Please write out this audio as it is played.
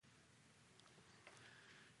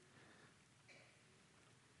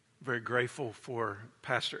Very grateful for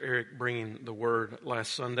Pastor Eric bringing the word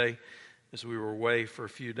last Sunday as we were away for a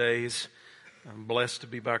few days. I'm blessed to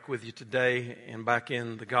be back with you today and back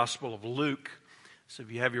in the Gospel of Luke. So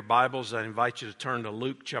if you have your Bibles, I invite you to turn to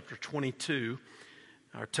Luke chapter 22.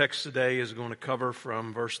 Our text today is going to cover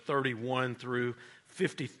from verse 31 through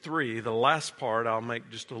 53. The last part I'll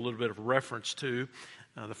make just a little bit of reference to.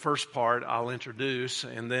 The first part I'll introduce,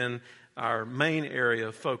 and then our main area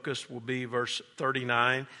of focus will be verse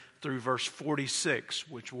 39 through verse 46,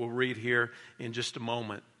 which we'll read here in just a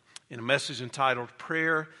moment, in a message entitled,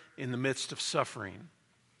 Prayer in the Midst of Suffering.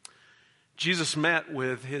 Jesus met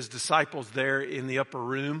with his disciples there in the upper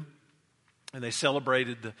room, and they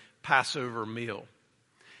celebrated the Passover meal.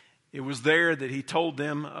 It was there that he told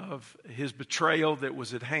them of his betrayal that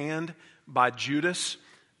was at hand by Judas,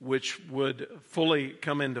 which would fully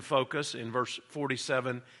come into focus in verse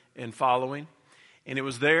 47 and following. And it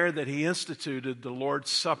was there that he instituted the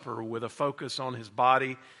Lord's Supper with a focus on his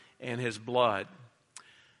body and his blood.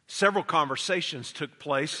 Several conversations took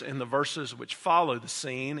place in the verses which follow the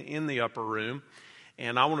scene in the upper room.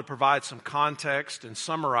 And I want to provide some context and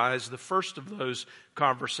summarize the first of those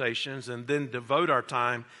conversations and then devote our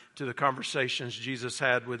time to the conversations Jesus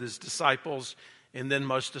had with his disciples, and then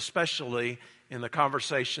most especially in the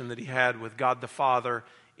conversation that he had with God the Father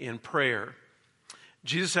in prayer.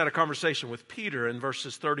 Jesus had a conversation with Peter in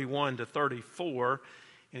verses 31 to 34,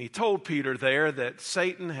 and he told Peter there that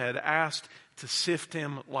Satan had asked to sift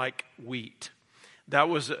him like wheat. That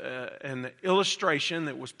was an illustration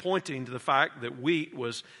that was pointing to the fact that wheat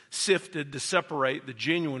was sifted to separate the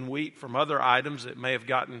genuine wheat from other items that may have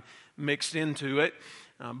gotten mixed into it.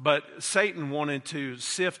 But Satan wanted to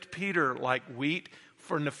sift Peter like wheat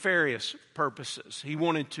for nefarious purposes. He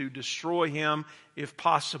wanted to destroy him if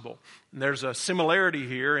possible. And there's a similarity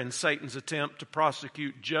here in Satan's attempt to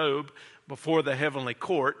prosecute Job before the heavenly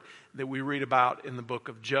court that we read about in the book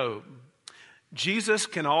of Job. Jesus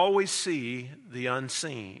can always see the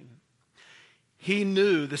unseen. He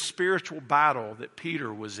knew the spiritual battle that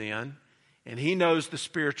Peter was in, and he knows the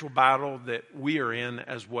spiritual battle that we are in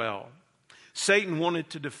as well. Satan wanted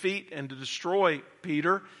to defeat and to destroy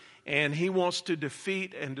Peter, and he wants to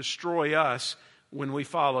defeat and destroy us when we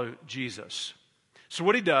follow Jesus. So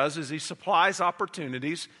what he does is he supplies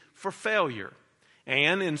opportunities for failure.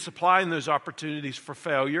 And in supplying those opportunities for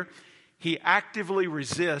failure, he actively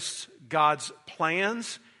resists God's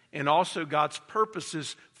plans and also God's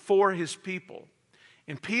purposes for his people.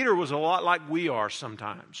 And Peter was a lot like we are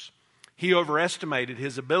sometimes. He overestimated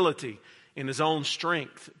his ability in his own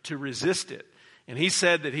strength to resist it. And he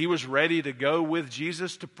said that he was ready to go with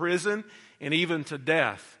Jesus to prison and even to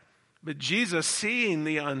death. But Jesus, seeing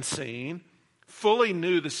the unseen, fully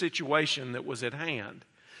knew the situation that was at hand.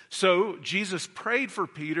 So Jesus prayed for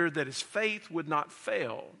Peter that his faith would not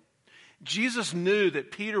fail. Jesus knew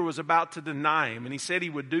that Peter was about to deny him, and he said he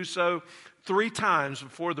would do so 3 times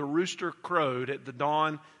before the rooster crowed at the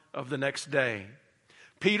dawn of the next day.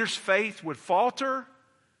 Peter's faith would falter,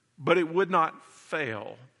 but it would not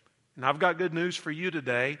fail. And I've got good news for you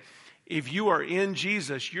today. If you are in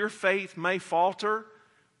Jesus, your faith may falter,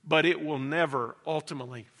 but it will never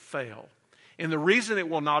ultimately fail. And the reason it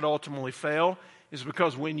will not ultimately fail is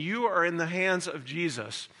because when you are in the hands of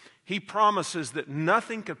Jesus, he promises that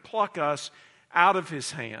nothing could pluck us out of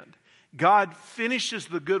his hand. God finishes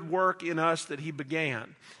the good work in us that he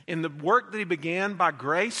began. And the work that he began by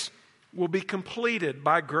grace will be completed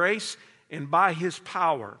by grace and by his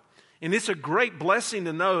power. And it's a great blessing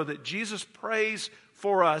to know that Jesus prays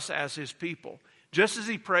for us as his people. Just as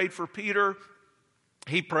he prayed for Peter,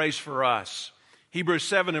 he prays for us. Hebrews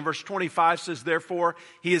 7 and verse 25 says, therefore,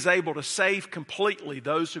 he is able to save completely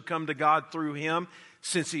those who come to God through him,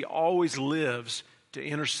 since he always lives to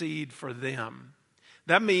intercede for them.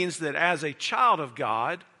 That means that as a child of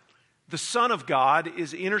God, the Son of God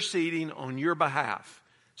is interceding on your behalf,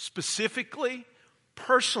 specifically,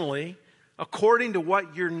 personally, according to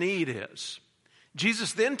what your need is.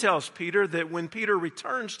 Jesus then tells Peter that when Peter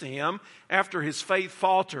returns to him after his faith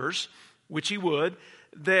falters, which he would,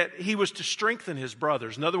 that he was to strengthen his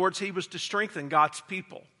brothers. In other words, he was to strengthen God's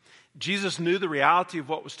people. Jesus knew the reality of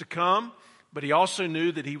what was to come, but he also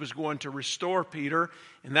knew that he was going to restore Peter,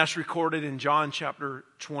 and that's recorded in John chapter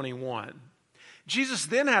 21. Jesus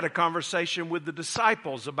then had a conversation with the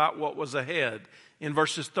disciples about what was ahead in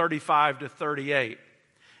verses 35 to 38.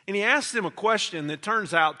 And he asked them a question that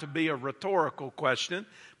turns out to be a rhetorical question,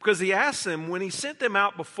 because he asked them, when he sent them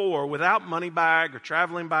out before without money bag or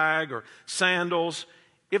traveling bag or sandals,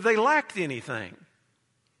 if they lacked anything.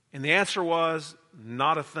 And the answer was,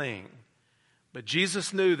 not a thing. But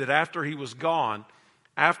Jesus knew that after he was gone,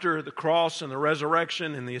 After the cross and the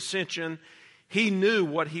resurrection and the ascension, he knew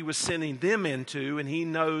what he was sending them into, and he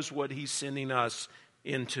knows what he's sending us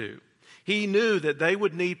into. He knew that they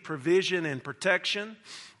would need provision and protection,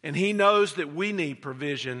 and he knows that we need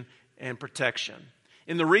provision and protection.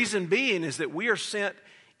 And the reason being is that we are sent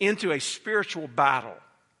into a spiritual battle.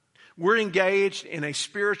 We're engaged in a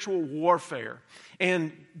spiritual warfare.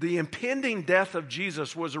 And the impending death of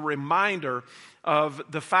Jesus was a reminder of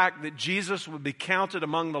the fact that Jesus would be counted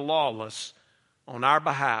among the lawless on our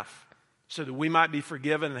behalf so that we might be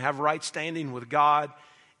forgiven and have right standing with God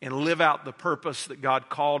and live out the purpose that God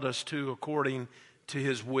called us to according to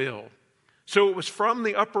his will. So it was from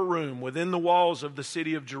the upper room within the walls of the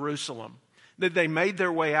city of Jerusalem that they made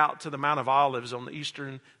their way out to the Mount of Olives on the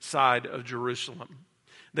eastern side of Jerusalem.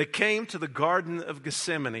 They came to the Garden of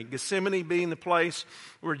Gethsemane, Gethsemane being the place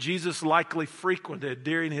where Jesus likely frequented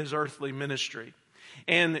during his earthly ministry.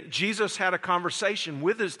 And Jesus had a conversation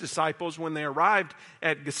with his disciples when they arrived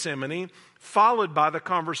at Gethsemane, followed by the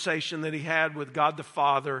conversation that he had with God the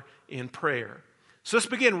Father in prayer. So let's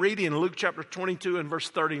begin reading in Luke chapter 22 and verse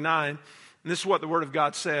 39. And this is what the Word of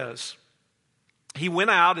God says. He went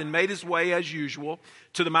out and made his way as usual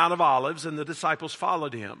to the Mount of Olives, and the disciples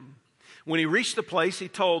followed him. When he reached the place, he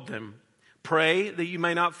told them, "Pray that you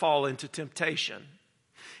may not fall into temptation."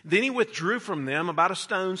 Then he withdrew from them about a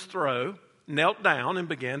stone's throw, knelt down, and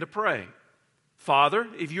began to pray. "Father,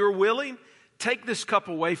 if you are willing, take this cup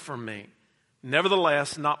away from me.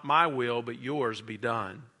 Nevertheless, not my will, but yours be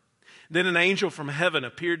done." Then an angel from heaven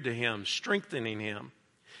appeared to him, strengthening him.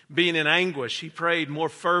 Being in anguish, he prayed more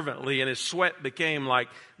fervently, and his sweat became like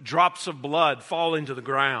drops of blood falling to the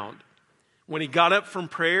ground. When he got up from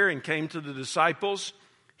prayer and came to the disciples,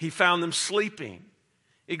 he found them sleeping,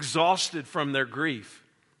 exhausted from their grief.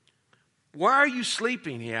 "Why are you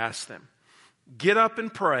sleeping?" he asked them. "Get up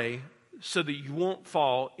and pray so that you won't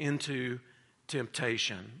fall into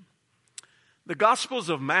temptation." The Gospels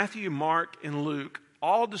of Matthew, Mark, and Luke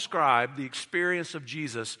all describe the experience of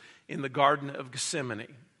Jesus in the Garden of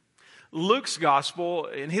Gethsemane. Luke's Gospel,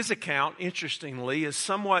 in his account, interestingly, is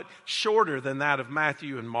somewhat shorter than that of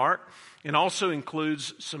Matthew and Mark, and also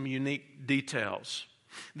includes some unique details.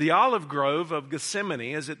 The olive grove of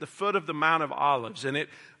Gethsemane is at the foot of the Mount of Olives, and it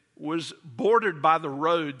was bordered by the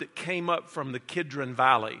road that came up from the Kidron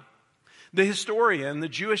Valley. The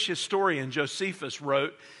Jewish historian Josephus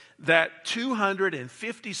wrote that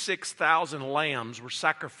 256,000 lambs were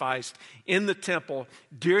sacrificed in the temple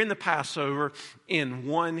during the Passover in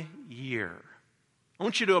 1 year. I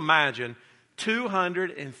want you to imagine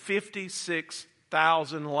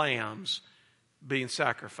 256,000 lambs being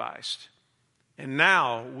sacrificed. And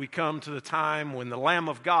now we come to the time when the Lamb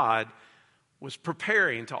of God was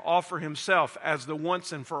preparing to offer himself as the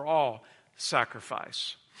once and for all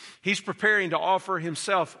sacrifice. He's preparing to offer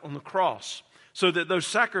himself on the cross so that those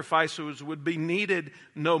sacrifices would be needed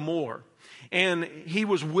no more. And he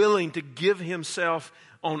was willing to give himself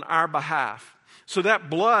on our behalf. So that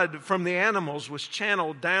blood from the animals was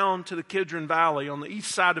channeled down to the Kidron Valley on the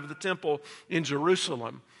east side of the temple in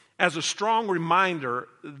Jerusalem as a strong reminder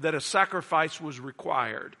that a sacrifice was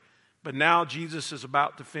required. But now Jesus is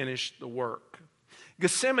about to finish the work.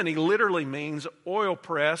 Gethsemane literally means oil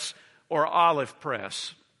press or olive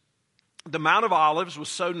press. The Mount of Olives was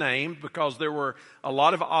so named because there were a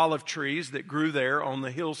lot of olive trees that grew there on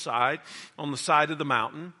the hillside, on the side of the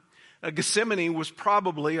mountain. Gethsemane was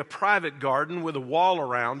probably a private garden with a wall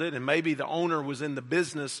around it, and maybe the owner was in the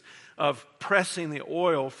business of pressing the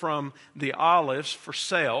oil from the olives for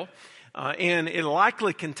sale. And it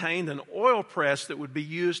likely contained an oil press that would be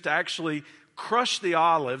used to actually crush the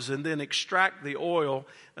olives and then extract the oil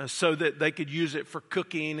so that they could use it for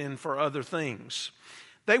cooking and for other things.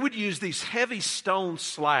 They would use these heavy stone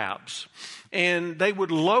slabs, and they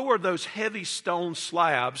would lower those heavy stone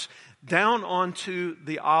slabs down onto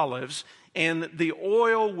the olives, and the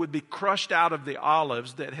oil would be crushed out of the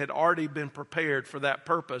olives that had already been prepared for that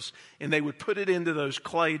purpose, and they would put it into those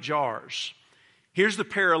clay jars. Here's the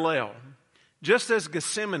parallel. Just as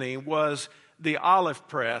Gethsemane was the olive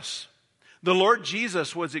press, the Lord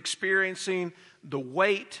Jesus was experiencing the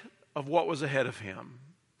weight of what was ahead of him.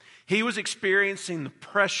 He was experiencing the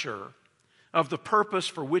pressure of the purpose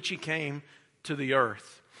for which he came to the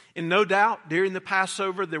earth. And no doubt, during the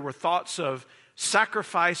Passover, there were thoughts of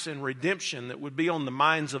sacrifice and redemption that would be on the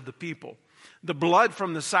minds of the people. The blood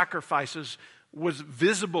from the sacrifices was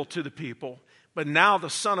visible to the people, but now the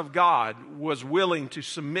Son of God was willing to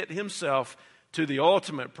submit himself to the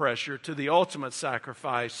ultimate pressure, to the ultimate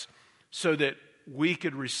sacrifice, so that we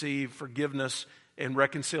could receive forgiveness and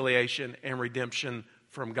reconciliation and redemption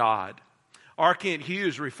from God. R. Kent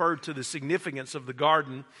Hughes referred to the significance of the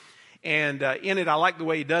garden, and in it I like the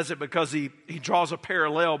way he does it because he draws a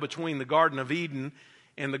parallel between the Garden of Eden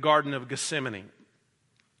and the Garden of Gethsemane.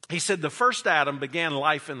 He said the first Adam began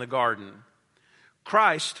life in the garden.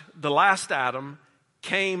 Christ, the last Adam,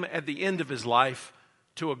 came at the end of his life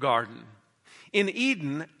to a garden. In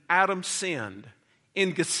Eden, Adam sinned.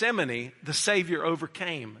 In Gethsemane, the Savior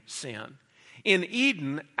overcame sin. In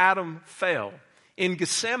Eden, Adam fell. In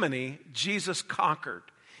Gethsemane, Jesus conquered.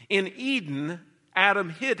 In Eden, Adam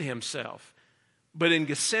hid himself. But in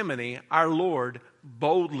Gethsemane, our Lord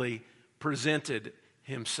boldly presented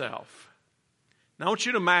himself. Now I want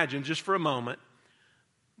you to imagine just for a moment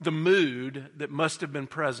the mood that must have been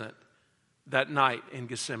present that night in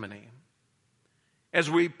Gethsemane. As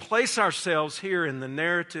we place ourselves here in the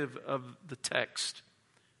narrative of the text,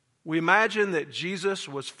 we imagine that Jesus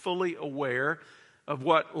was fully aware of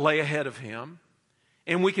what lay ahead of him,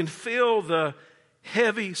 and we can feel the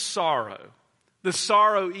heavy sorrow, the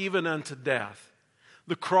sorrow even unto death.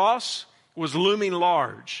 The cross was looming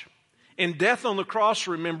large, and death on the cross,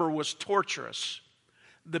 remember, was torturous.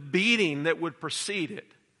 The beating that would precede it,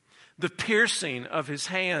 the piercing of his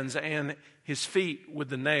hands and his feet with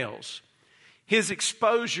the nails, his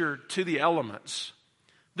exposure to the elements,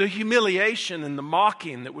 the humiliation and the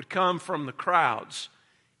mocking that would come from the crowds,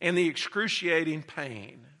 and the excruciating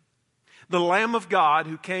pain. The Lamb of God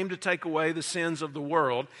who came to take away the sins of the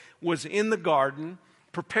world was in the garden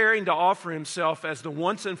preparing to offer himself as the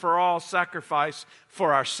once and for all sacrifice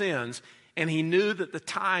for our sins, and he knew that the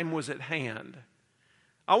time was at hand.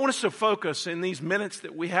 I want us to focus in these minutes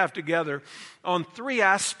that we have together on three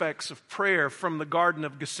aspects of prayer from the Garden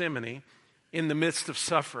of Gethsemane in the midst of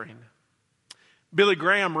suffering. Billy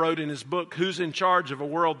Graham wrote in his book, Who's in Charge of a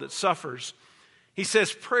World That Suffers? He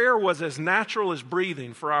says, prayer was as natural as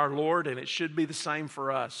breathing for our Lord, and it should be the same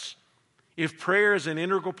for us. If prayer is an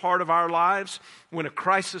integral part of our lives, when a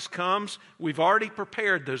crisis comes, we've already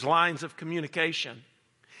prepared those lines of communication.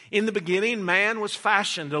 In the beginning, man was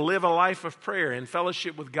fashioned to live a life of prayer in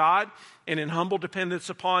fellowship with God and in humble dependence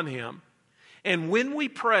upon Him. And when we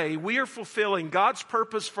pray, we are fulfilling God's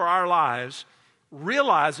purpose for our lives,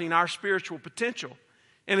 realizing our spiritual potential.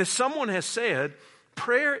 And as someone has said,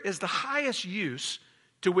 prayer is the highest use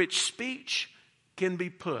to which speech can be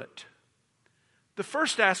put. The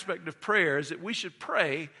first aspect of prayer is that we should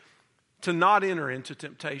pray to not enter into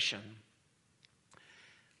temptation.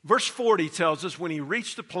 Verse 40 tells us when he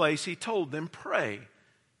reached the place, he told them, pray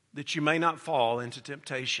that you may not fall into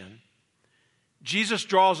temptation. Jesus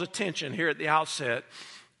draws attention here at the outset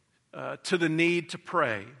to the need to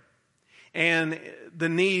pray and the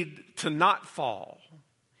need to not fall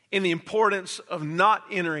and the importance of not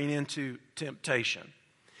entering into temptation.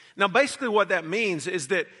 Now, basically what that means is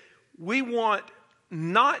that we want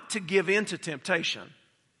not to give in to temptation.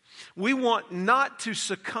 We want not to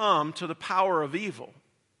succumb to the power of evil.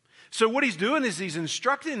 So what he's doing is he's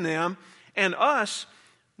instructing them and us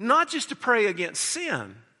not just to pray against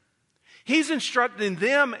sin. He's instructing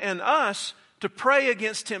them and us to pray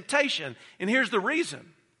against temptation. And here's the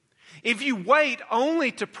reason. If you wait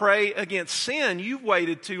only to pray against sin, you've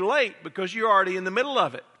waited too late because you're already in the middle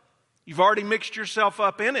of it. You've already mixed yourself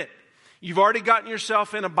up in it. You've already gotten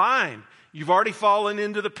yourself in a bind. You've already fallen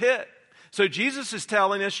into the pit. So Jesus is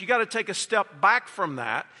telling us you got to take a step back from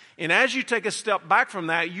that. And as you take a step back from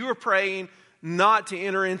that, you are praying not to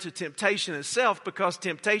enter into temptation itself because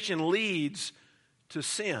temptation leads to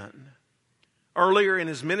sin. Earlier in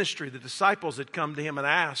his ministry, the disciples had come to him and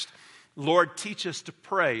asked, Lord, teach us to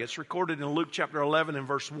pray. It's recorded in Luke chapter 11 and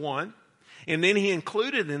verse 1. And then he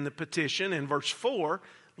included in the petition in verse 4,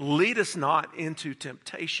 lead us not into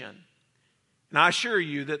temptation. And I assure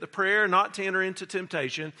you that the prayer not to enter into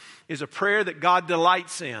temptation is a prayer that God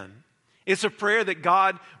delights in. It's a prayer that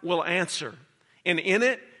God will answer. And in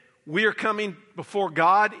it, we are coming before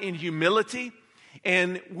God in humility,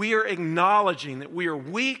 and we are acknowledging that we are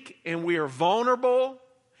weak and we are vulnerable,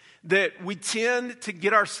 that we tend to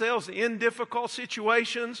get ourselves in difficult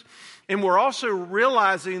situations, and we're also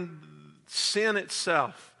realizing sin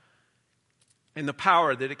itself and the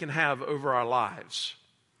power that it can have over our lives.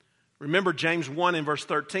 Remember, James 1 in verse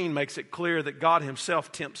 13 makes it clear that God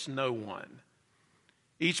himself tempts no one.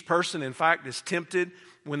 Each person, in fact, is tempted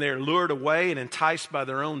when they're lured away and enticed by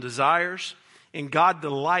their own desires, and God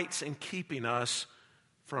delights in keeping us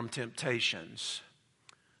from temptations.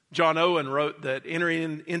 John Owen wrote that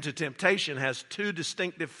entering into temptation has two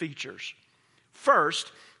distinctive features.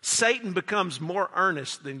 First, Satan becomes more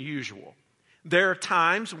earnest than usual. There are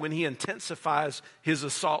times when he intensifies his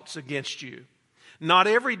assaults against you. Not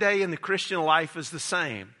every day in the Christian life is the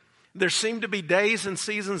same. There seem to be days and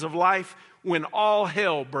seasons of life when all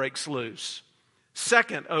hell breaks loose.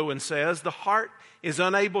 Second, Owen says, the heart is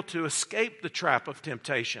unable to escape the trap of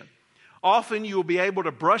temptation. Often you will be able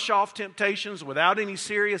to brush off temptations without any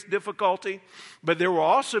serious difficulty, but there will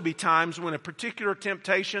also be times when a particular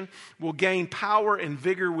temptation will gain power and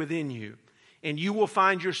vigor within you, and you will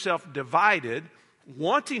find yourself divided,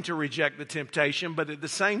 wanting to reject the temptation, but at the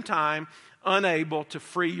same time unable to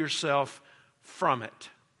free yourself from it.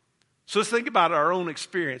 So let's think about our own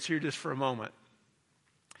experience here just for a moment.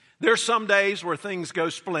 There are some days where things go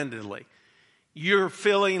splendidly. You're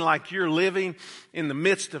feeling like you're living in the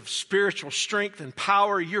midst of spiritual strength and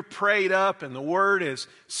power. You're prayed up and the Word is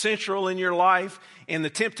central in your life. And the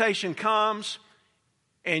temptation comes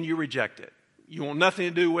and you reject it. You want nothing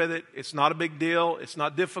to do with it. It's not a big deal. It's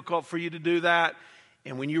not difficult for you to do that.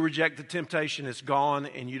 And when you reject the temptation, it's gone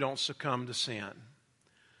and you don't succumb to sin.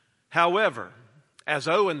 However, as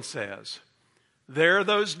Owen says, there are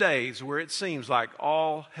those days where it seems like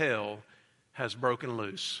all hell has broken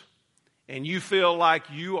loose. And you feel like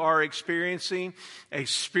you are experiencing a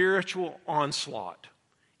spiritual onslaught.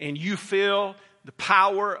 And you feel the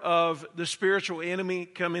power of the spiritual enemy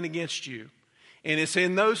coming against you. And it's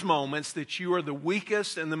in those moments that you are the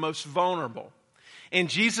weakest and the most vulnerable. And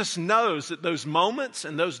Jesus knows that those moments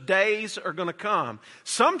and those days are going to come.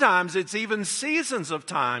 Sometimes it's even seasons of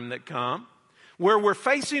time that come where we're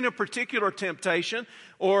facing a particular temptation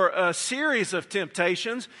or a series of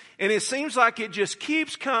temptations, and it seems like it just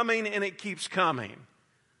keeps coming and it keeps coming.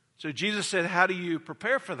 So Jesus said, how do you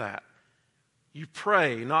prepare for that? You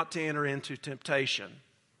pray not to enter into temptation.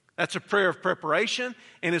 That's a prayer of preparation,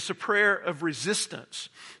 and it's a prayer of resistance.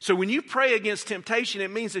 So when you pray against temptation, it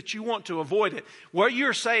means that you want to avoid it. What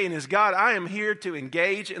you're saying is, God, I am here to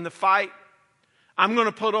engage in the fight. I'm going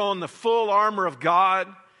to put on the full armor of God.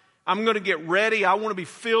 I'm going to get ready. I want to be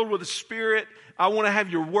filled with the Spirit. I want to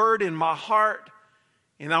have your word in my heart.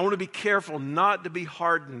 And I want to be careful not to be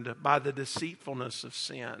hardened by the deceitfulness of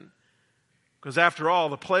sin. Because after all,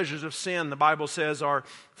 the pleasures of sin, the Bible says, are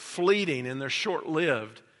fleeting and they're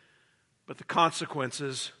short-lived. But the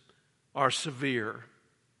consequences are severe.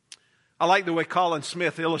 I like the way Colin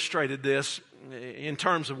Smith illustrated this in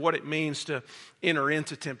terms of what it means to enter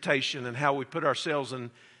into temptation and how we put ourselves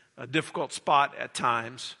in a difficult spot at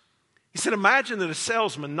times. He said, imagine that a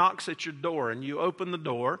salesman knocks at your door and you open the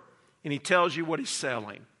door and he tells you what he's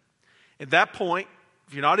selling. At that point,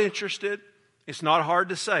 if you're not interested, it's not hard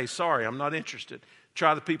to say, sorry, I'm not interested.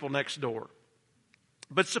 Try the people next door.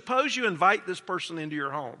 But suppose you invite this person into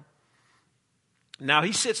your home. Now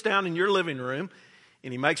he sits down in your living room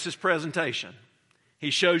and he makes his presentation.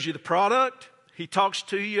 He shows you the product. He talks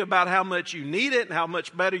to you about how much you need it and how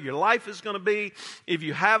much better your life is going to be if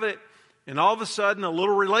you have it. And all of a sudden, a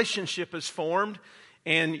little relationship is formed,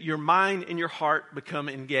 and your mind and your heart become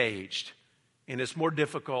engaged. And it's more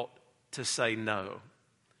difficult to say no.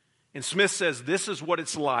 And Smith says this is what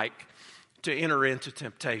it's like to enter into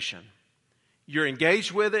temptation. You're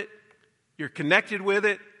engaged with it. You're connected with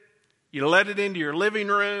it. You let it into your living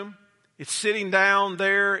room. It's sitting down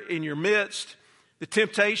there in your midst. The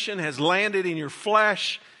temptation has landed in your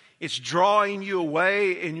flesh. It's drawing you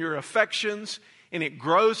away in your affections. And it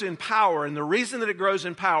grows in power. And the reason that it grows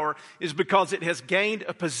in power is because it has gained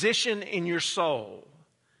a position in your soul.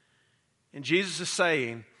 And Jesus is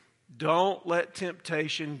saying, don't let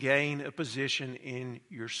temptation gain a position in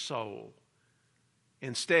your soul.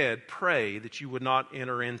 Instead, pray that you would not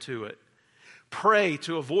enter into it. Pray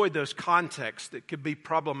to avoid those contexts that could be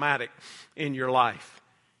problematic in your life.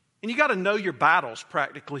 And you got to know your battles,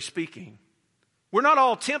 practically speaking. We're not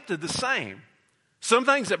all tempted the same. Some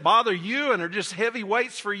things that bother you and are just heavy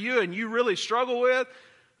weights for you and you really struggle with,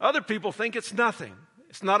 other people think it's nothing.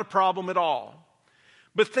 It's not a problem at all.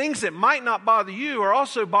 But things that might not bother you are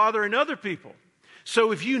also bothering other people.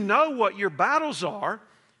 So if you know what your battles are,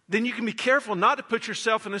 then you can be careful not to put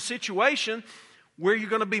yourself in a situation where you're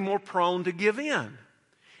going to be more prone to give in.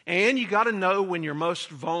 And you got to know when you're most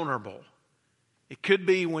vulnerable. It could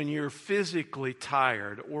be when you're physically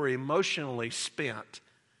tired or emotionally spent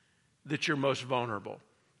that you're most vulnerable,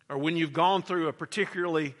 or when you've gone through a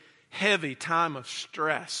particularly heavy time of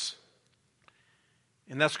stress.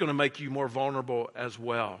 And that's going to make you more vulnerable as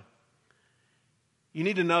well. You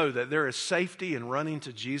need to know that there is safety in running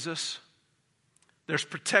to Jesus. There's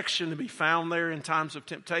protection to be found there in times of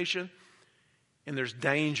temptation, and there's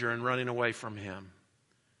danger in running away from Him.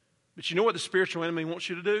 But you know what the spiritual enemy wants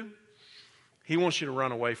you to do? He wants you to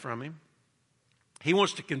run away from Him. He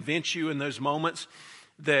wants to convince you in those moments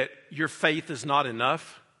that your faith is not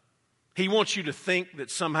enough. He wants you to think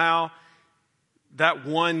that somehow that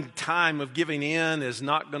one time of giving in is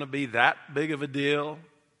not going to be that big of a deal.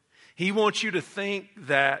 He wants you to think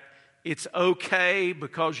that it's okay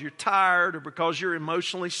because you're tired or because you're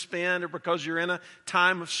emotionally spent or because you're in a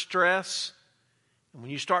time of stress. And when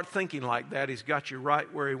you start thinking like that, He's got you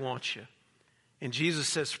right where He wants you. And Jesus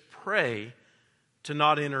says, pray to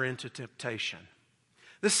not enter into temptation.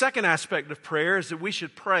 The second aspect of prayer is that we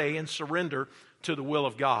should pray and surrender to the will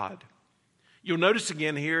of God. You'll notice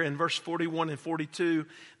again here in verse 41 and 42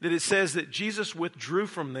 that it says that Jesus withdrew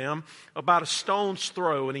from them about a stone's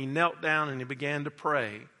throw, and He knelt down and He began to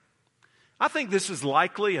pray. I think this is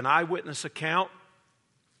likely an eyewitness account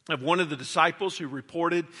of one of the disciples who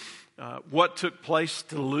reported what took place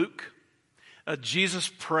to Luke.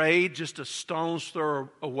 Jesus prayed just a stone's throw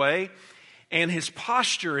away, and His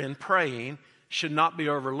posture in praying should not be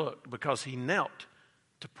overlooked because He knelt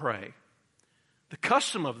to pray. The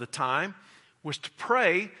custom of the time was to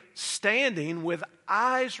pray standing with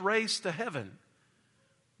eyes raised to heaven.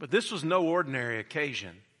 But this was no ordinary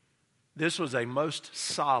occasion. This was a most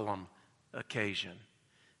solemn occasion.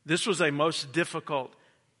 This was a most difficult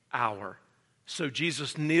hour. So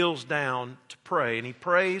Jesus kneels down to pray, and He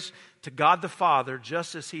prays to God the Father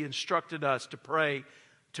just as He instructed us to pray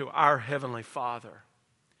to our Heavenly Father.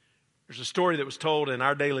 There's a story that was told in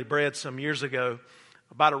Our Daily Bread some years ago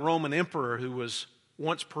about a Roman emperor who was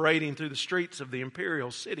once parading through the streets of the imperial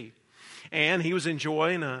city. And he was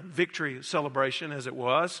enjoying a victory celebration as it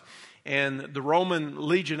was. And the Roman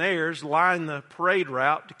legionnaires lined the parade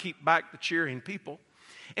route to keep back the cheering people.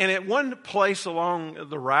 And at one place along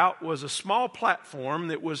the route was a small platform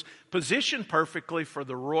that was positioned perfectly for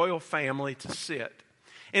the royal family to sit.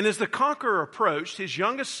 And as the conqueror approached, his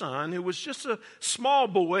youngest son, who was just a small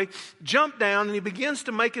boy, jumped down and he begins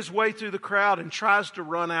to make his way through the crowd and tries to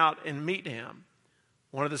run out and meet him.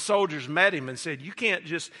 One of the soldiers met him and said, "You can't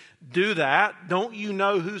just do that. Don't you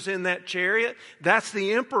know who's in that chariot? That's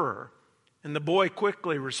the emperor." And the boy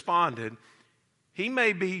quickly responded, "He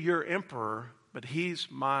may be your emperor, but he's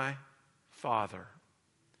my father."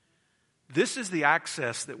 This is the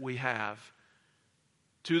access that we have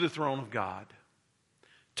to the throne of God,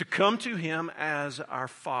 to come to Him as our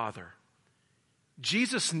Father.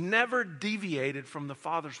 Jesus never deviated from the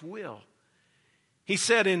Father's will. He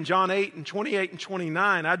said in John 8 and 28 and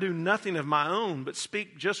 29, "I do nothing of my own, but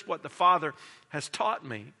speak just what the Father has taught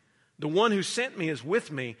me. The one who sent me is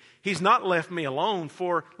with me. He's not left me alone,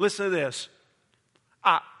 for," listen to this,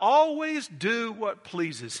 "I always do what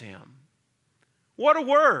pleases Him." What a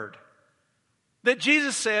word! That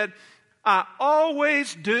Jesus said, I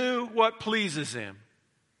always do what pleases Him.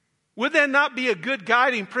 Would that not be a good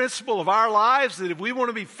guiding principle of our lives, that if we want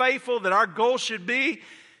to be faithful, that our goal should be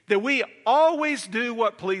that we always do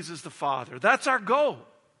what pleases the Father? That's our goal.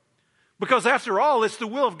 Because after all, it's the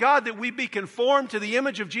will of God that we be conformed to the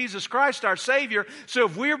image of Jesus Christ, our Savior. So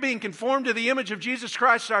if we're being conformed to the image of Jesus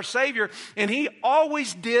Christ, our Savior, and He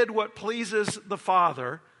always did what pleases the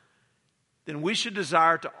Father, then we should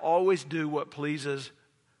desire to always do what pleases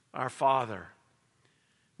our Father.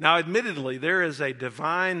 Now, admittedly, there is a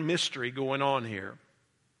divine mystery going on here,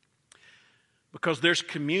 because there's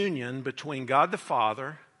communion between God the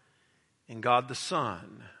Father and God the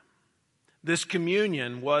Son. This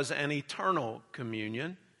communion was an eternal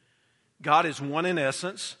communion. God is one in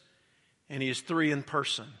essence, and He is three in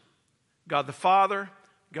person. God the Father,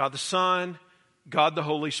 God the Son, God the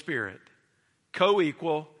Holy Spirit.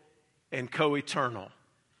 Co-equal and co-eternal.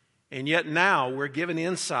 And yet now we're given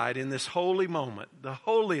insight in this holy moment, the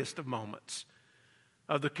holiest of moments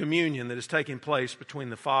of the communion that is taking place between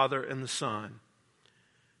the Father and the Son.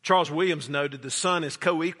 Charles Williams noted the Son is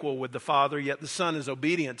co-equal with the Father, yet the Son is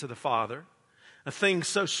obedient to the Father. A thing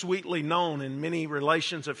so sweetly known in many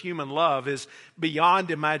relations of human love is beyond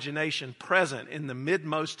imagination, present in the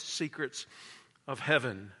midmost secrets of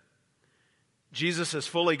heaven. Jesus, as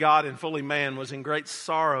fully God and fully man, was in great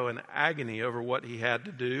sorrow and agony over what He had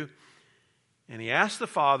to do. And He asked the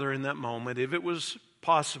Father in that moment if it was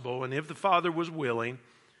possible and if the Father was willing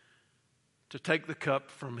to take the cup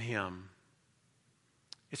from Him.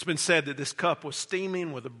 It's been said that this cup was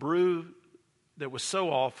steaming with a brew that was so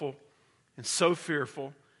awful and so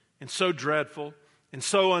fearful and so dreadful and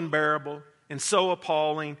so unbearable and so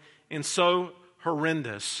appalling and so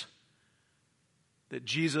horrendous that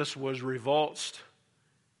Jesus was revulsed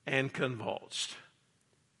and convulsed.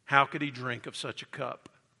 How could He drink of such a cup?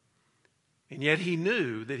 And yet He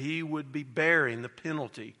knew that He would be bearing the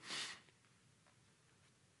penalty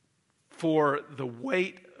for the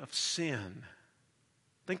weight of sin.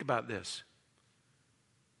 Think about this.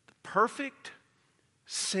 The perfect,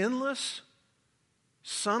 sinless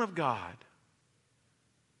Son of God,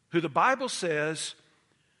 who the Bible says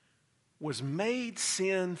was made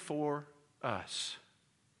sin for us.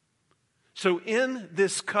 So in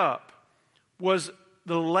this cup was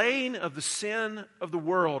the laying of the sin of the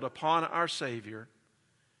world upon our Savior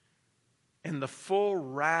and the full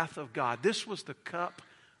wrath of God. This was the cup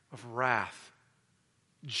of wrath,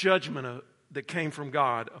 judgment that came from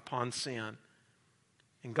God upon sin.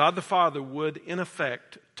 And God the Father would, in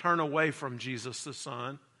effect, turn away from Jesus the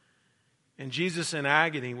Son. And Jesus in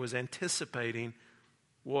agony was anticipating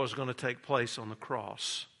what was going to take place on the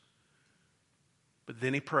cross. But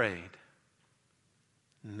then he prayed,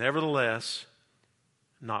 "Nevertheless,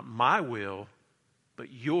 not my will,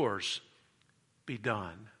 but yours be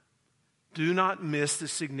done." Do not miss the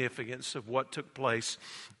significance of what took place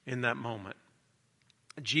in that moment.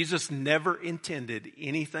 Jesus never intended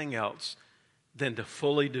anything else than to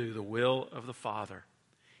fully do the will of the Father.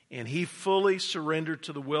 And he fully surrendered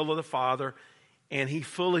to the will of the Father, and he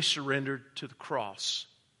fully surrendered to the cross.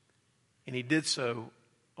 And he did so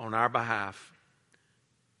on our behalf.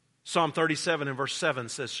 Psalm 37 and verse 7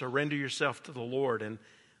 says, "Surrender yourself to the Lord and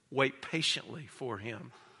wait patiently for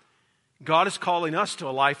him." God is calling us to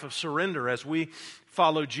a life of surrender as we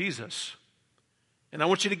follow Jesus. And I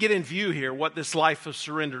want you to get in view here what this life of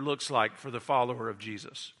surrender looks like for the follower of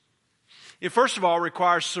Jesus. It first of all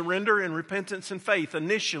requires surrender and repentance and faith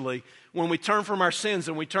initially when we turn from our sins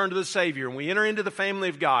and we turn to the Savior and we enter into the family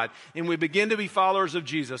of God and we begin to be followers of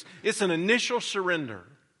Jesus. It's an initial surrender.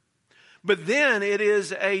 But then it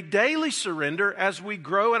is a daily surrender as we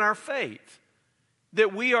grow in our faith.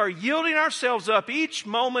 That we are yielding ourselves up each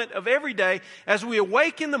moment of every day as we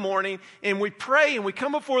awake in the morning and we pray and we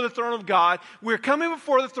come before the throne of God. We're coming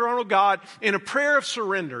before the throne of God in a prayer of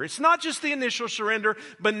surrender. It's not just the initial surrender,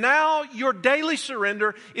 but now your daily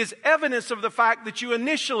surrender is evidence of the fact that you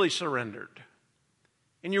initially surrendered.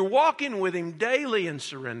 And you're walking with Him daily in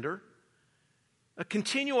surrender, a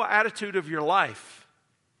continual attitude of your life.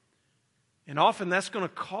 And often that's going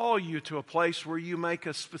to call you to a place where you make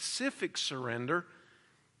a specific surrender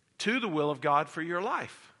to the will of God for your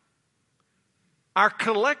life. Our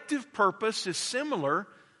collective purpose is similar,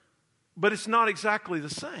 but it's not exactly the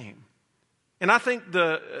same. And I think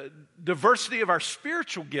the diversity of our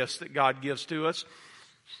spiritual gifts that God gives to us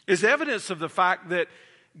is evidence of the fact that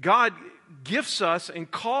God gifts us and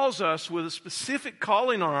calls us with a specific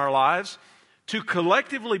calling on our lives to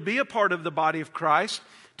collectively be a part of the body of Christ,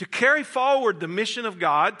 to carry forward the mission of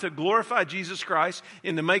God, to glorify Jesus Christ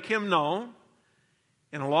and to make Him known.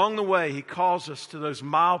 And along the way, He calls us to those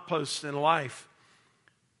mileposts in life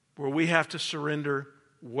where we have to surrender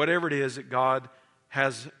whatever it is that God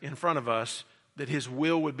has in front of us, that His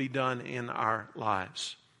will would be done in our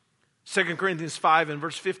lives. 2 Corinthians 5 and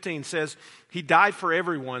verse 15 says, He died for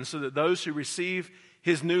everyone so that those who receive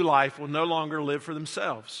His new life will no longer live for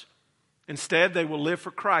themselves. Instead, they will live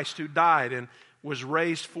for Christ who died and was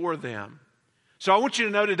raised for them. So I want you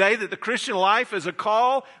to know today that the Christian life is a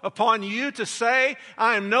call upon you to say,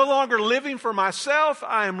 I am no longer living for myself.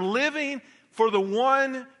 I am living for the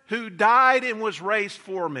one who died and was raised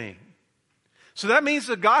for me. So that means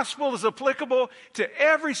the gospel is applicable to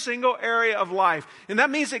every single area of life. And that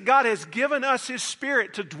means that God has given us His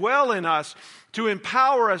Spirit to dwell in us, to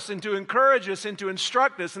empower us and to encourage us and to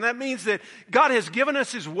instruct us. And that means that God has given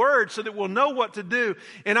us His Word so that we'll know what to do.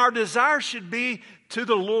 And our desire should be to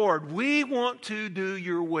the Lord. We want to do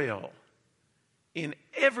Your will in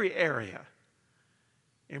every area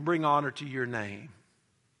and bring honor to Your name.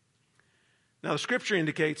 Now the Scripture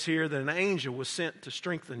indicates here that an angel was sent to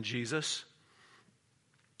strengthen Jesus.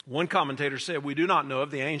 One commentator said, we do not know if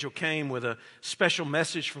the angel came with a special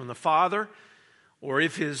message from the Father or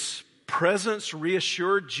if his presence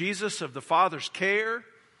reassured Jesus of the Father's care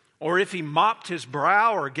or if he mopped his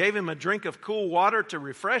brow or gave him a drink of cool water to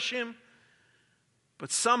refresh him.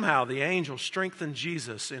 But somehow the angel strengthened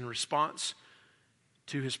Jesus in response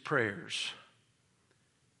to his prayers.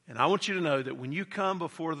 And I want you to know that when you come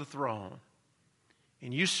before the throne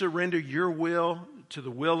and you surrender your will to the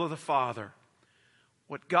will of the Father,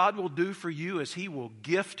 what God will do for you is He will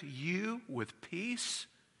gift you with peace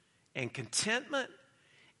and contentment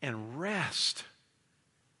and rest.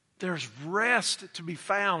 There's rest to be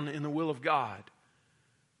found in the will of God.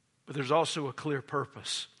 But there's also a clear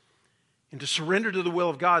purpose. And to surrender to the will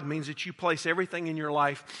of God means that you place everything in your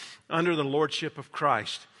life under the lordship of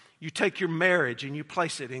Christ. You take your marriage and you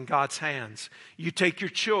place it in God's hands. You take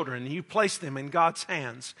your children and you place them in God's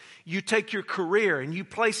hands. You take your career and you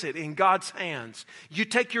place it in God's hands. You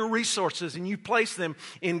take your resources and you place them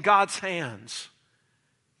in God's hands.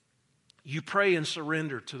 You pray and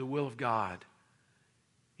surrender to the will of God,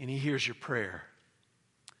 and He hears your prayer.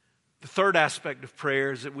 The third aspect of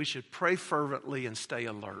prayer is that we should pray fervently and stay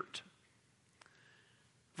alert.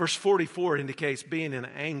 Verse 44 indicates being in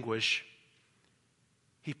anguish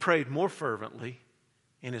he prayed more fervently,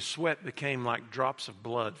 and his sweat became like drops of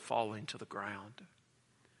blood falling to the ground.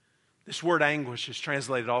 This word anguish is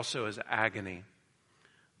translated also as agony.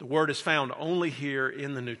 The word is found only here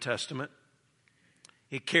in the New Testament.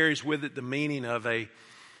 It carries with it the meaning of a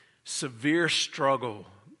severe struggle,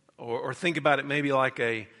 or think about it maybe like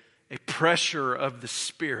a pressure of the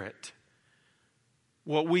spirit.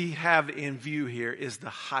 What we have in view here is the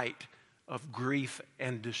height of grief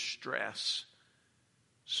and distress.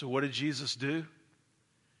 So what did Jesus do?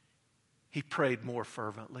 He prayed more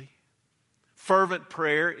fervently. Fervent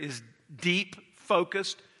prayer is deep,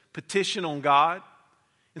 focused petition on God.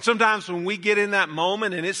 And sometimes when we get in that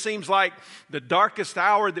moment and it seems like the darkest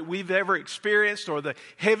hour that we've ever experienced, or the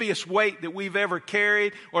heaviest weight that we've ever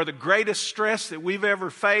carried, or the greatest stress that we've ever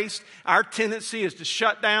faced, our tendency is to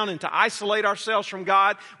shut down and to isolate ourselves from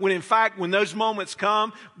God, when in fact, when those moments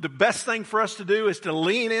come, the best thing for us to do is to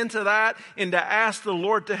lean into that and to ask the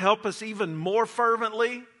Lord to help us even more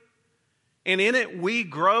fervently. And in it, we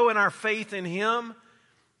grow in our faith in Him.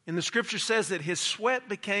 And the scripture says that his sweat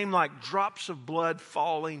became like drops of blood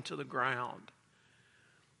falling to the ground.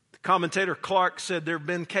 The commentator Clark said there have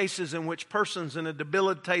been cases in which persons in a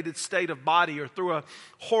debilitated state of body or through a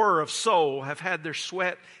horror of soul have had their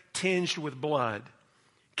sweat tinged with blood.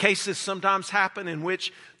 Cases sometimes happen in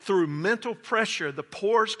which through mental pressure the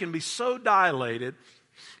pores can be so dilated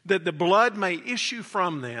that the blood may issue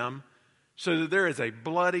from them so that there is a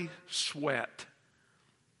bloody sweat.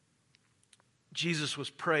 Jesus was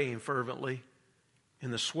praying fervently,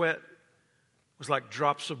 and the sweat was like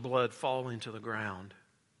drops of blood falling to the ground.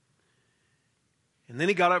 And then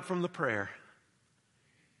he got up from the prayer,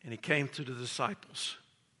 and he came to the disciples,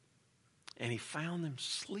 and he found them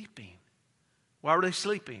sleeping. Why were they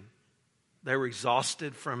sleeping? They were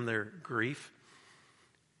exhausted from their grief.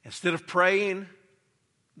 Instead of praying,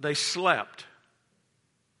 they slept.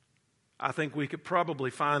 I think we could probably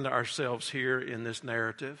find ourselves here in this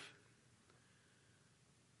narrative.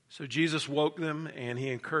 So Jesus woke them and he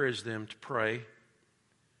encouraged them to pray.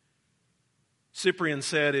 Cyprian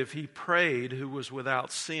said, if he prayed who was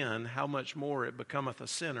without sin, how much more it becometh a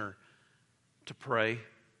sinner to pray.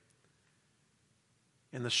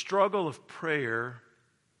 And the struggle of prayer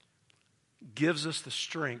gives us the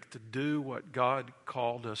strength to do what God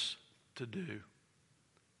called us to do.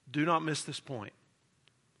 Do not miss this point.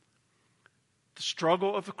 The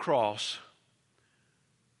struggle of the cross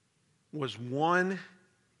was won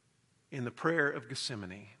in the prayer of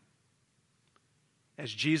Gethsemane,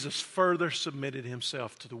 as Jesus further submitted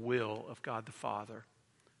himself to the will of God the Father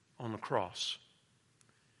on the cross.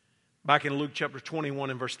 Back in Luke chapter 21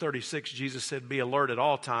 and verse 36, Jesus said, be alert at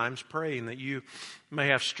all times, praying that you may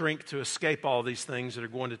have strength to escape all these things that are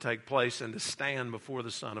going to take place and to stand before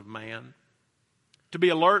the Son of Man. To be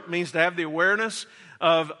alert means to have the awareness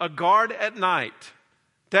of a guard at night.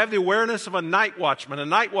 To have the awareness of a night watchman. A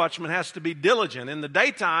night watchman has to be diligent. In the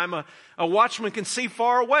daytime, a watchman can see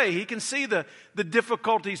far away. He can see the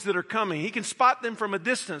difficulties that are coming. He can spot them from a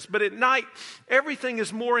distance. But at night, everything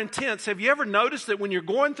is more intense. Have you ever noticed that when you're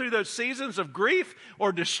going through those seasons of grief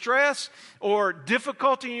or distress or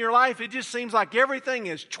difficulty in your life, it just seems like everything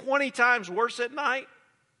is 20 times worse at night?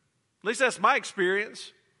 At least that's my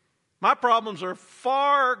experience. My problems are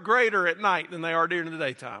far greater at night than they are during the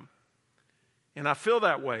daytime. And I feel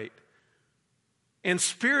that weight. And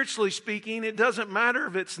spiritually speaking, it doesn't matter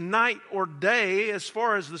if it's night or day as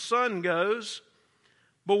far as the sun goes.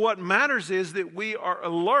 But what matters is that we are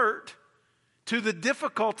alert to the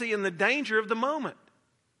difficulty and the danger of the moment.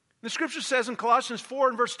 The scripture says in Colossians 4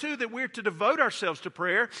 and verse 2 that we're to devote ourselves to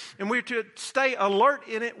prayer and we're to stay alert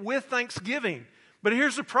in it with thanksgiving. But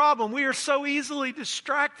here's the problem. We are so easily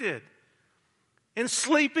distracted, and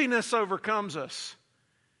sleepiness overcomes us.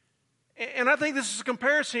 And I think this is a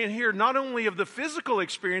comparison here not only of the physical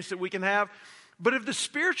experience that we can have, but of the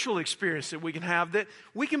spiritual experience that we can have, that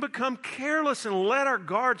we can become careless and let our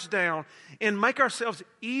guards down and make ourselves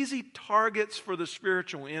easy targets for the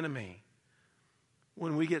spiritual enemy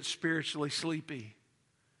when we get spiritually sleepy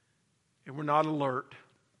and we're not alert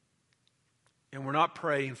and we're not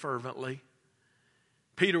praying fervently.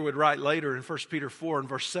 Peter would write later in 1 Peter 4 and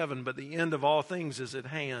verse 7, but the end of all things is at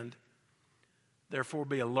hand. Therefore,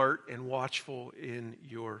 be alert and watchful in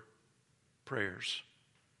your prayers.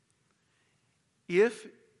 If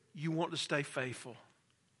you want to stay faithful,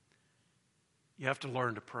 you have to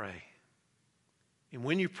learn to pray. And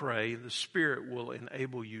when you pray, the Spirit will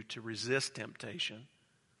enable you to resist temptation.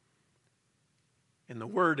 And the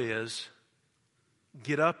word is,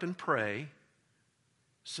 get up and pray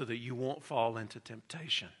so that you won't fall into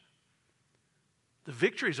temptation. The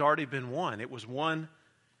victory's already been won. It was won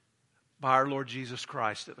by our Lord Jesus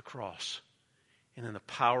Christ at the cross and in the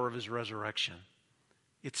power of His resurrection.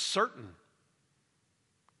 It's certain.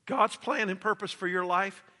 God's plan and purpose for your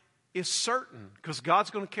life is certain because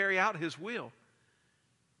God's going to carry out His will.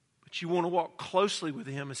 But you want to walk closely with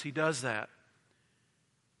Him as He does that.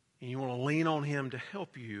 And you want to lean on Him to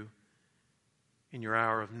help you in your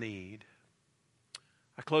hour of need.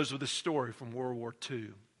 I close with this story from World War II.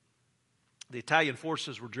 The Italian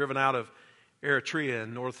forces were driven out of Eritrea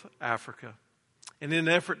in North Africa. And in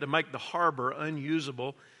an effort to make the harbor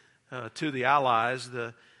unusable to the Allies,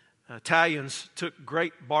 the Italians took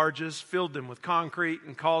great barges, filled them with concrete,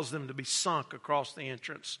 and caused them to be sunk across the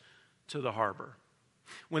entrance to the harbor.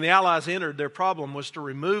 When the Allies entered, their problem was to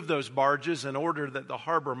remove those barges in order that the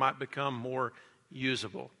harbor might become more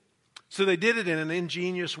usable. So they did it in an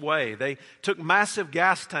ingenious way. They took massive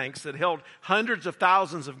gas tanks that held hundreds of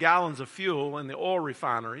thousands of gallons of fuel in the oil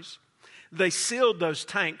refineries. They sealed those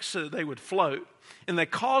tanks so that they would float, and they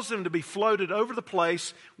caused them to be floated over the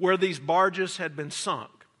place where these barges had been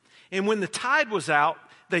sunk. And when the tide was out,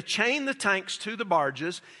 they chained the tanks to the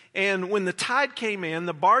barges, and when the tide came in,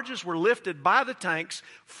 the barges were lifted by the tanks,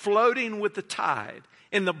 floating with the tide.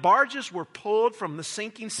 And the barges were pulled from the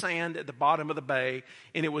sinking sand at the bottom of the bay,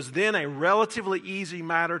 and it was then a relatively easy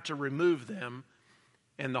matter to remove them,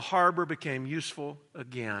 and the harbor became useful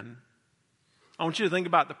again. I want you to think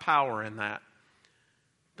about the power in that.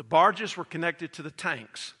 The barges were connected to the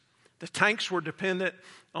tanks. The tanks were dependent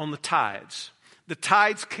on the tides. The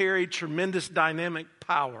tides carried tremendous dynamic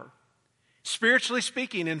power. Spiritually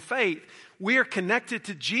speaking, in faith, we are connected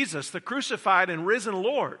to Jesus, the crucified and risen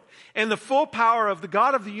Lord. And the full power of the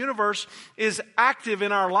God of the universe is active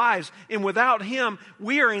in our lives. And without Him,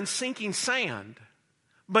 we are in sinking sand.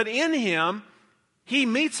 But in Him, He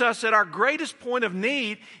meets us at our greatest point of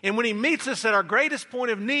need. And when He meets us at our greatest point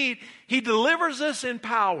of need, He delivers us in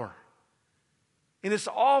power. And it's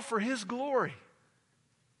all for His glory.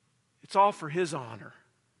 It's all for His honor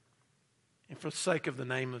and for the sake of the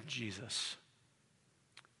name of Jesus.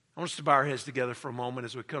 I want us to bow our heads together for a moment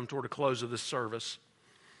as we come toward a close of this service.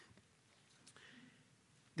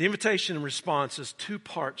 The invitation and response is two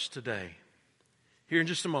parts today. Here in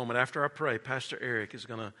just a moment, after I pray, Pastor Eric is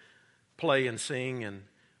going to play and sing, and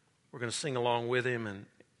we're going to sing along with him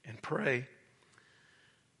and pray.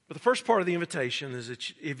 But the first part of the invitation is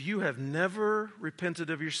that if you have never repented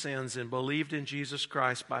of your sins and believed in Jesus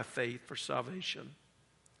Christ by faith for salvation,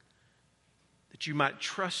 that you might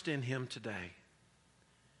trust in Him today.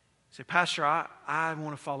 Say, Pastor, I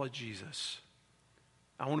want to follow Jesus.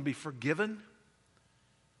 I want to be forgiven,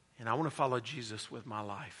 and I want to follow Jesus with my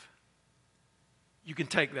life. You can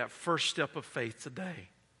take that first step of faith today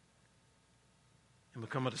and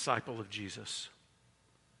become a disciple of Jesus,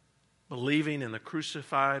 believing in the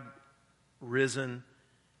crucified, risen,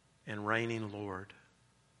 and reigning Lord.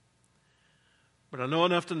 But I know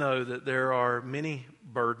enough to know that there are many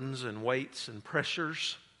burdens and weights and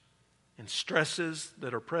pressures and stresses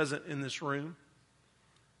that are present in this room.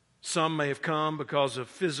 Some may have come because of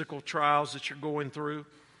physical trials that you're going through,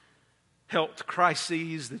 health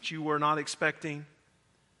crises that you were not expecting,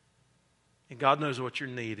 and God knows what your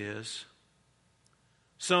need is.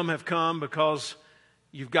 Some have come because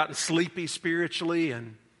you've gotten sleepy spiritually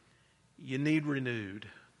and you need renewed.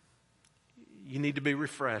 You need to be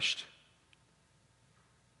refreshed.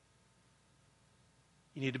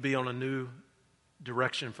 You need to be on a new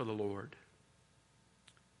direction for the Lord.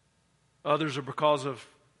 Others are because of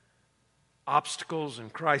obstacles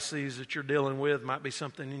and crises that you're dealing with. Might be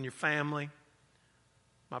something in your family.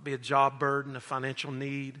 Might be a job burden, a financial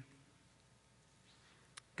need.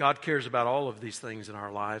 God cares about all of these things in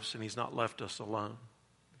our lives, and He's not left us alone.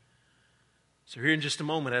 So here in just a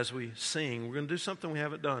moment as we sing, we're going to do something we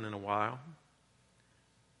haven't done in a while.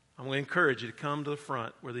 I'm going to encourage you to come to the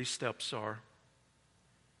front where these steps are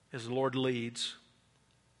as the Lord leads.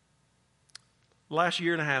 The last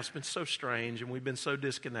year and a half has been so strange, and we've been so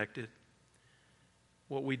disconnected.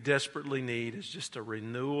 What we desperately need is just a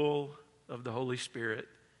renewal of the Holy Spirit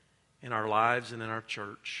in our lives and in our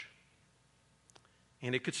church.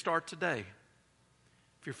 And it could start today.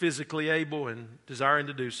 If you're physically able and desiring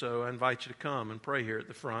to do so, I invite you to come and pray here at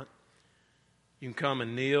the front. You can come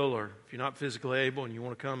and kneel, or if you're not physically able and you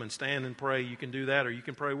want to come and stand and pray, you can do that, or you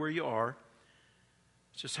can pray where you are.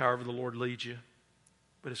 It's just however the Lord leads you.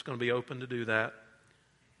 But it's going to be open to do that.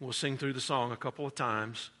 We'll sing through the song a couple of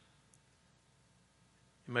times.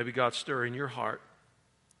 And maybe God's stirring your heart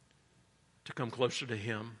to come closer to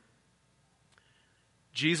Him.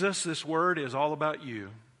 Jesus, this word is all about you.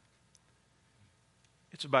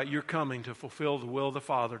 It's about your coming to fulfill the will of the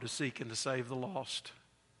Father to seek and to save the lost.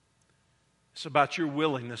 It's about your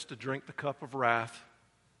willingness to drink the cup of wrath,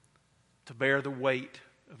 to bear the weight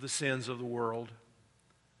of the sins of the world,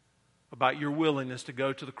 about your willingness to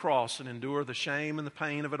go to the cross and endure the shame and the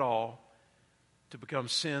pain of it all, to become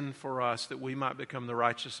sin for us that we might become the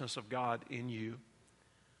righteousness of God in you.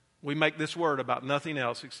 We make this word about nothing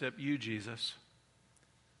else except you, Jesus.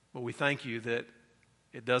 But we thank you that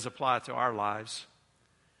it does apply to our lives.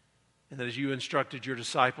 And that as you instructed your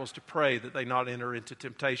disciples to pray that they not enter into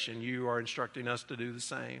temptation, you are instructing us to do the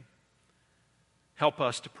same. Help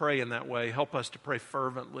us to pray in that way. Help us to pray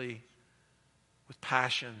fervently, with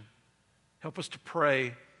passion. Help us to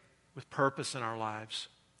pray with purpose in our lives.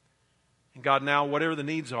 And God, now, whatever the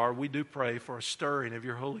needs are, we do pray for a stirring of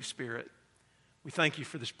your Holy Spirit. We thank you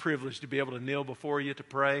for this privilege to be able to kneel before you to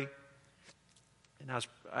pray. And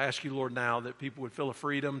I ask you, Lord, now that people would feel a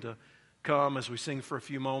freedom to come as we sing for a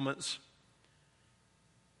few moments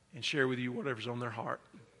and share with you whatever's on their heart.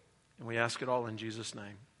 And we ask it all in Jesus'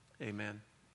 name. Amen.